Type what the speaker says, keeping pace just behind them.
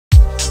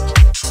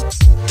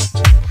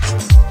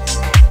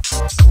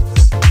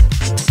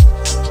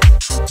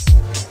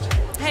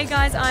Hey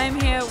guys, I'm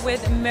here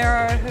with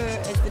Miro, who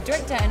is the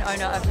director and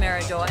owner of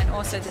Miro and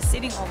also the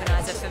seating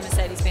organizer for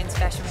Mercedes-Benz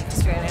Fashion Week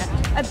Australia.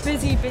 A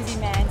busy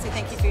man, so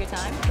thank you for your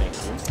time. Thank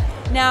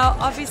you. Now,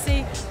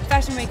 obviously,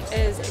 Fashion Week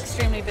is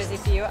extremely busy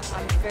for you.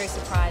 I'm very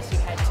surprised you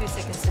had 2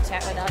 seconds to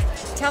chat with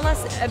us. Tell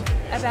us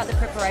about the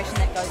preparation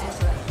that goes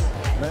into it.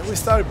 We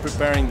started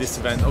preparing this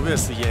event,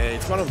 obviously, yeah,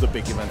 it's one of the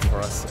big events for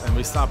us, and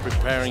we start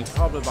preparing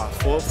probably about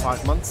 4 or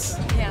 5 months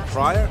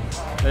prior.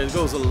 It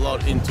goes a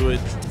lot into it.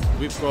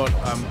 We've got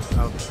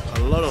a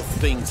lot of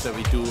things that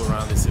we do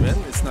around this event.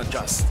 It's not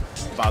just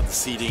about the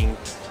seating,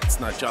 it's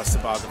not just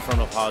about the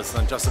front of house, it's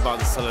not just about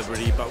the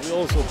celebrity, but we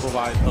also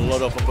provide a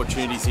lot of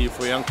opportunities here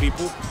for young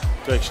people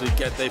to actually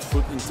get their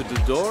foot into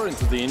the door,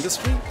 into the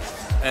industry,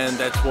 and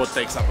that's what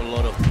takes up a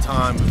lot of the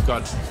time. We've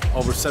got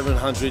over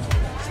 700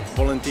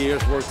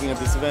 volunteers working at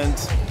this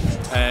event,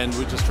 and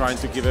we're just trying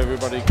to give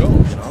everybody a go,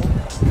 you know.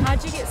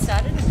 How'd you get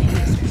started in the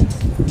industry?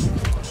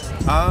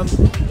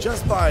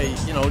 Just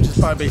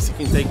by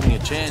basically taking a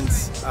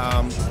chance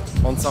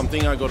on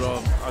something. I got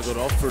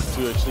offered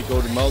to actually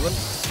go to Melbourne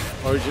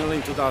originally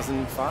in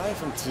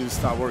 2005 and to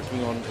start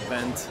working on an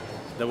event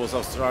that was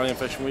Australian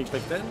Fashion Week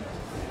back then.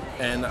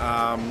 And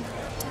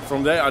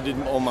from there I did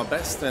all my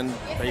best and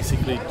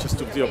basically just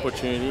took the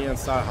opportunity and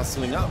started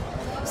hustling up.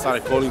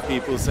 Started calling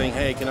people saying,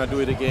 hey, can I do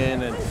it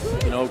again, and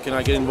can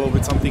I get involved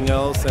with something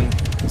else, and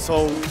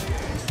so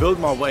build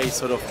my way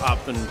sort of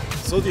up and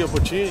saw the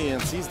opportunity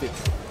and seized it.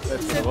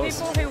 That's what it was.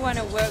 So people who want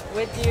to work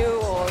with you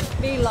or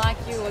be like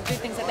you or do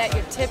things like that,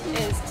 your tip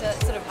is to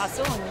sort of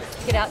hustle and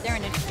get out there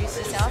and introduce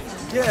yourself?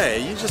 Yeah,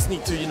 you just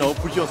need to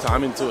put your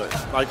time into it.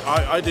 Like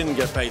I didn't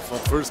get paid for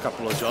the first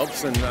couple of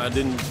jobs, and I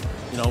didn't,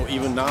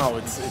 even now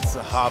it's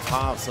a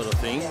half-half sort of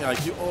thing.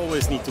 Like you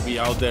always need to be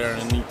out there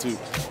and need to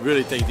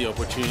really take the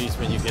opportunities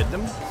when you get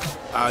them.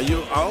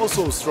 You are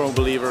also a strong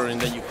believer in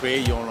that you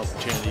create your own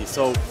opportunities.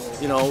 So,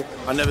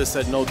 I never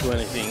said no to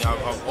anything.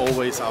 I'm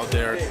always out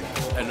there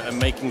and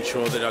making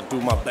sure that I do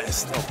my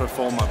best or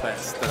perform my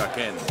best that I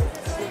can.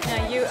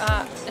 Now, you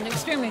are an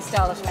extremely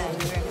stylish man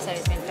during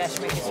Mercedes-Benz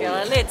Fashion Week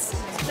Australia.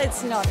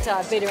 Let's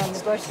not beat around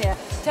the bush here.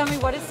 Tell me,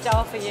 what is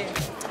style for you?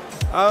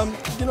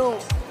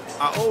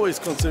 I always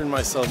consider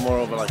myself more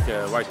of like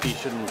a white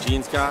t-shirt and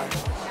jeans guy,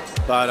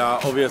 but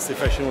obviously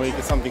Fashion Week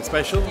is something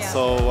special,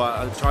 so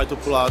I try to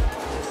pull out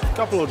a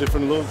couple of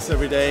different looks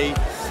every day.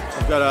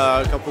 I've got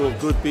a couple of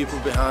good people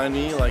behind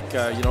me, like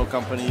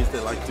companies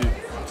that like to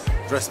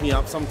dress me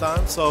up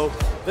sometimes, so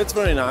that's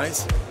very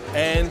nice.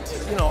 And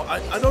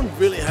I don't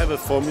really have a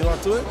formula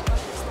to it.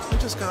 I'm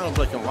just kind of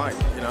black and white,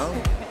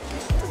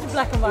 Just a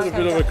black and white. A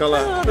bit of a color.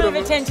 A little bit of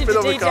attention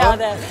to detail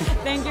there.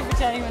 Thank you for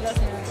chatting with us,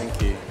 Miro.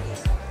 Thank you.